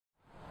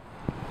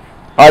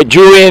All right,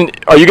 Julian,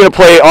 are you going to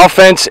play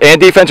offense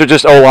and defense or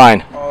just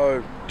O-line?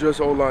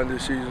 Just O-line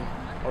this season.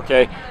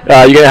 Okay.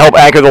 You going to help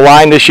anchor the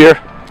line this year?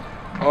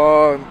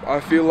 I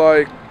feel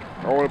like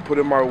I want to put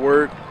in my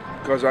work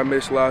because I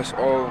missed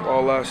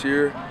all last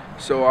year.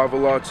 So I have a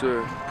lot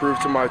to prove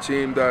to my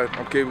team that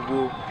I'm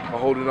capable of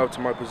holding up to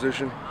my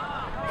position.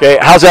 Okay,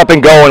 how's that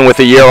been going with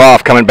a year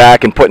off, coming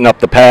back and putting up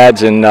the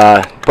pads and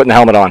putting the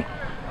helmet on?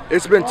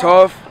 It's been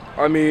tough.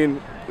 I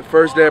mean, the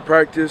first day of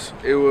practice,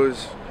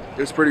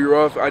 it's pretty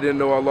rough. I didn't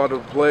know a lot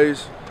of the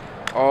plays.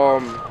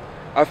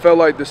 I felt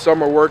like the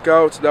summer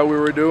workouts that we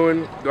were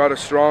doing got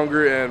us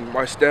stronger and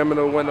my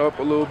stamina went up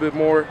a little bit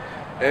more,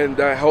 and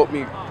that helped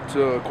me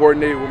to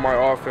coordinate with my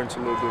offense a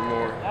little bit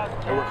more,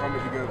 and we're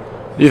coming together.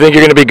 You think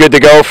you're going to be good to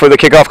go for the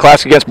kickoff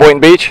classic against Boynton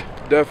Beach?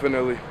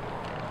 Definitely.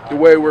 The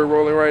way we're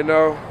rolling right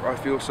now, I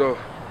feel so.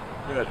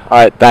 Good. All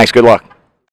right, thanks. Good luck.